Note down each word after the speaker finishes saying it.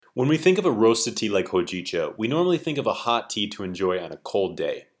When we think of a roasted tea like hojicha, we normally think of a hot tea to enjoy on a cold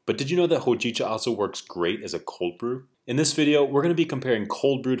day. But did you know that hojicha also works great as a cold brew? In this video, we're going to be comparing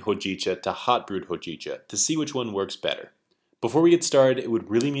cold brewed hojicha to hot brewed hojicha to see which one works better. Before we get started, it would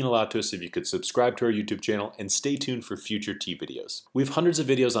really mean a lot to us if you could subscribe to our YouTube channel and stay tuned for future tea videos. We have hundreds of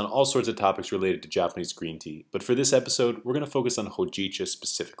videos on all sorts of topics related to Japanese green tea, but for this episode, we're going to focus on hojicha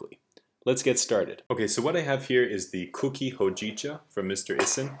specifically. Let's get started. Okay, so what I have here is the Kuki Hojicha from Mr.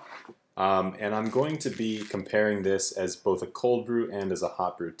 Isen. And I'm going to be comparing this as both a cold brew and as a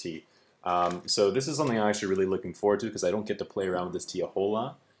hot brew tea. So this is something I'm actually really looking forward to because I don't get to play around with this tea a whole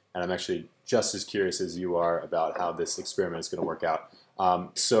lot. And I'm actually just as curious as you are about how this experiment is going to work out.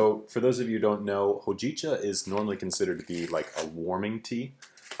 So for those of you who don't know, hojicha is normally considered to be like a warming tea,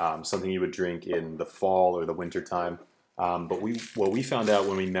 something you would drink in the fall or the winter time. But what we found out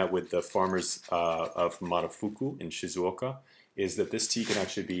when we met with the farmers of Marafuku in Shizuoka is that this tea can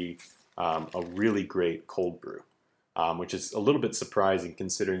actually be a really great cold brew, which is a little bit surprising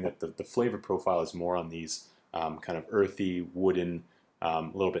considering that the flavor profile is more on these kind of earthy, wooden, a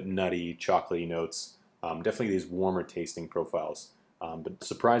little bit nutty, chocolatey notes. Definitely these warmer tasting profiles. But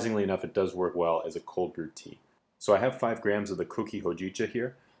surprisingly enough, it does work well as a cold brew tea. So I have 5 grams of the Kuki Hojicha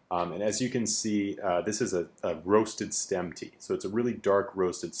here. And as you can see, this is a roasted stem tea. So it's a really dark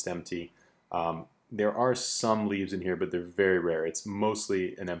roasted stem tea. There are some leaves in here, but they're very rare. It's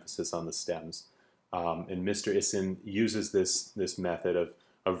mostly an emphasis on the stems. And Mr. Isen uses this method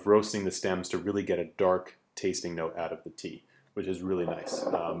of roasting the stems to really get a dark tasting note out of the tea, which is really nice.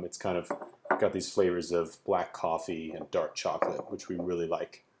 It's kind of got these flavors of black coffee and dark chocolate, which we really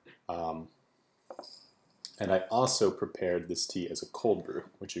like. And I also prepared this tea as a cold brew,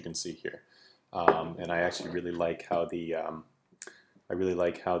 which you can see here. And I actually really like how the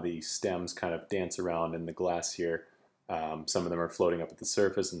stems kind of dance around in the glass here. Some of them are floating up at the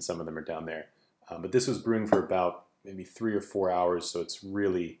surface, and some of them are down there. But this was brewing for about maybe 3 or 4 hours, so it's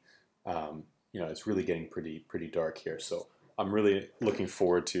really, it's really getting pretty dark here. So I'm really looking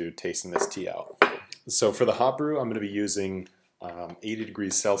forward to tasting this tea out. So for the hot brew, I'm going to be using 80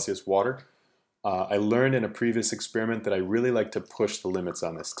 degrees Celsius water. I learned in a previous experiment that I really like to push the limits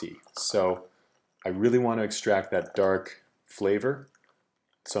on this tea. So I really want to extract that dark flavor.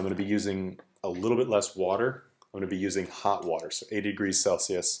 So I'm going to be using a little bit less water. I'm going to be using hot water, so 80 degrees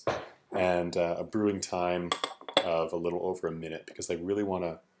Celsius, and a brewing time of a little over a minute because I really want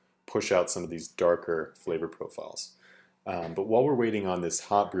to push out some of these darker flavor profiles. But while we're waiting on this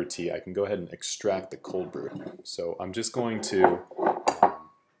hot brew tea, I can go ahead and extract the cold brew. So I'm just going to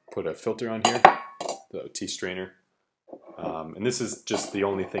put a filter on here, the tea strainer. And this is just the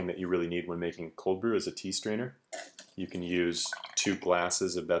only thing that you really need when making cold brew is a tea strainer. You can use 2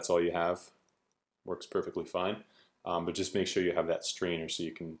 glasses if that's all you have. Works perfectly fine. But just make sure you have that strainer so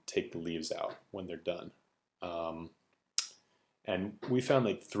you can take the leaves out when they're done. And we found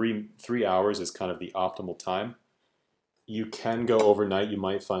like 3 hours is kind of the optimal time. You can go overnight. You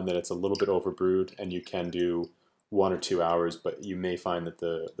might find that it's a little bit overbrewed, and you can do 1 or 2 hours, but you may find that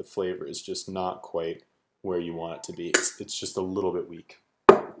the flavor is just not quite where you want it to be. It's just a little bit weak.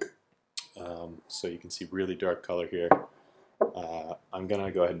 So you can see really dark color here. I'm going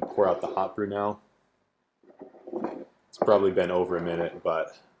to go ahead and pour out the hot brew now. It's probably been over a minute,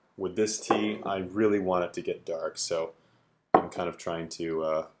 but with this tea, I really want it to get dark, so I'm kind of trying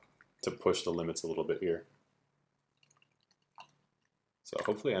to push the limits a little bit here. So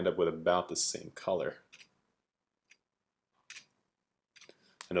hopefully I end up with about the same color.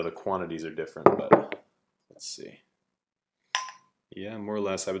 I know the quantities are different, but let's see. Yeah, more or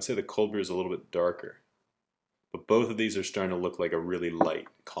less. I would say the cold brew is a little bit darker. But both of these are starting to look like a really light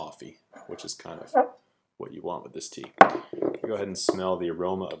coffee, which is kind of what you want with this tea. Go ahead and smell the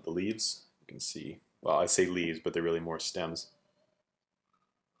aroma of the leaves. You can see, well, I say leaves, but they're really more stems.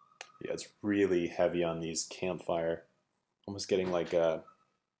 Yeah, it's really heavy on these campfire. Almost getting like a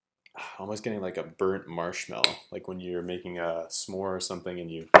burnt marshmallow, like when you're making a s'more or something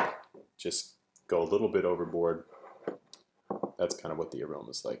and you just go a little bit overboard. That's kind of what the aroma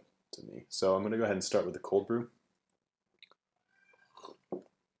is like to me. So I'm going to go ahead and start with the cold brew.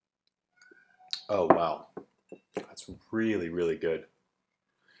 Oh, wow. That's really, really good.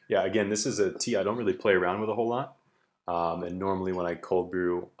 Yeah, again, this is a tea I don't really play around with a whole lot. And normally when I cold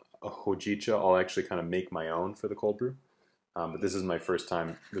brew a hojicha, I'll actually kind of make my own for the cold brew. But this is my first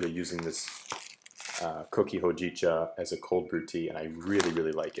time really using this Kuki Hojicha as a cold brew tea, and I really,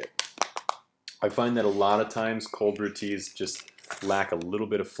 really like it. I find that a lot of times cold brew teas just lack a little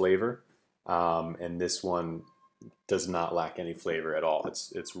bit of flavor, and this one does not lack any flavor at all.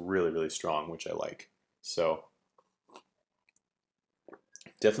 It's really, really strong, which I like. So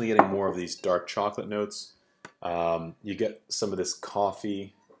Definitely getting more of these dark chocolate notes. You get some of this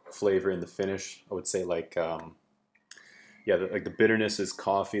coffee flavor in the finish. I would say like, yeah, like the bitterness is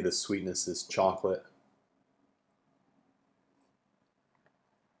coffee, the sweetness is chocolate.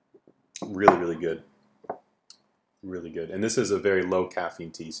 Really, really good. Really good. And this is a very low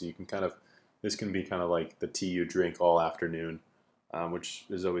caffeine tea, so you can kind of, this can be kind of like the tea you drink all afternoon, which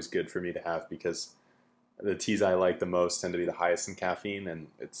is always good for me to have because the teas I like the most tend to be the highest in caffeine, and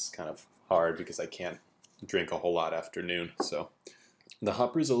it's kind of hard because I can't drink a whole lot afternoon. So the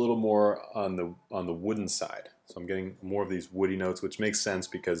hot brew is a little more on the wooden side. So I'm getting more of these woody notes, which makes sense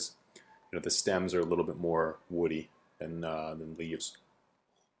because the stems are a little bit more woody than leaves.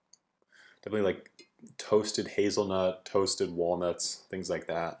 Definitely like toasted hazelnut, toasted walnuts, things like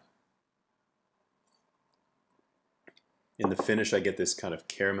that. In the finish, I get this kind of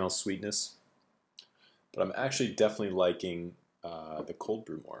caramel sweetness, but I'm actually definitely liking the cold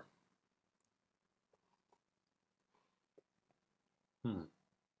brew more.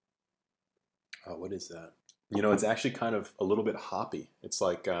 Oh, what is that? It's actually kind of a little bit hoppy. It's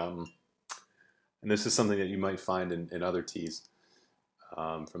like, and this is something that you might find in other teas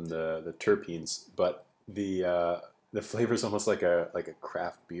from the terpenes, but the flavor is almost like a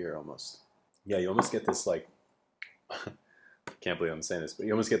craft beer almost. Yeah, you almost get this like, can't believe I'm saying this, but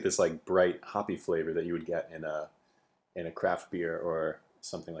you almost get this like bright hoppy flavor that you would get in a craft beer or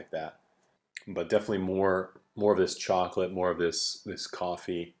something like that. But definitely more of this chocolate, more of this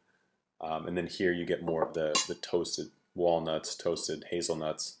coffee. And then here you get more of the toasted walnuts, toasted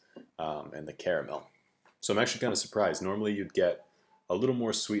hazelnuts, and the caramel. So I'm actually kind of surprised. Normally you'd get a little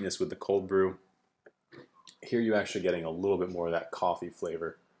more sweetness with the cold brew. Here you're actually getting a little bit more of that coffee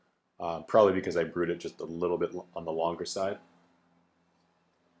flavor, probably because I brewed it just a little bit on the longer side.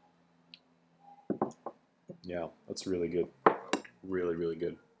 Yeah, that's really good. Really, really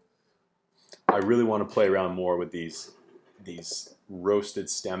good. I really want to play around more with these roasted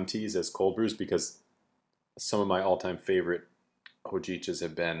stem teas as cold brews because some of my all-time favorite hojichas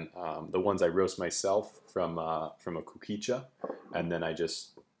have been the ones I roast myself from a kukicha, and then I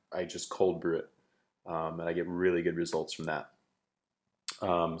just cold brew it, and I get really good results from that.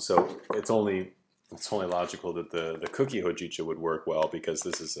 So it's only logical that the cookie hojicha would work well because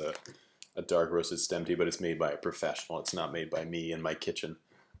this is a dark roasted stem tea, but it's made by a professional. It's not made by me in my kitchen,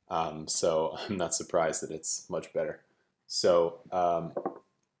 so I'm not surprised that it's much better. So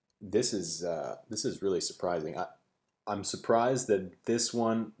this is really surprising. I'm surprised that this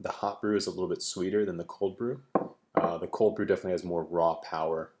one, the hot brew, is a little bit sweeter than the cold brew. The cold brew definitely has more raw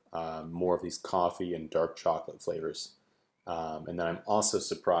power, more of these coffee and dark chocolate flavors. And then I'm also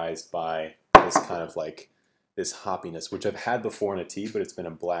surprised by this kind of like this hoppiness, which I've had before in a tea, but it's been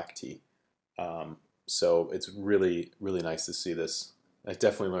a black tea. So it's really, really nice to see this. I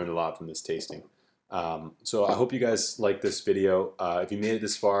definitely learned a lot from this tasting. So I hope you guys like this video. If you made it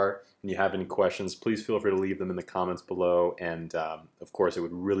this far and you have any questions, please feel free to leave them in the comments below. And of course, it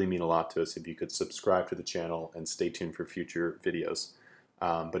would really mean a lot to us if you could subscribe to the channel and stay tuned for future videos.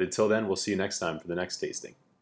 But until then, we'll see you next time for the next tasting.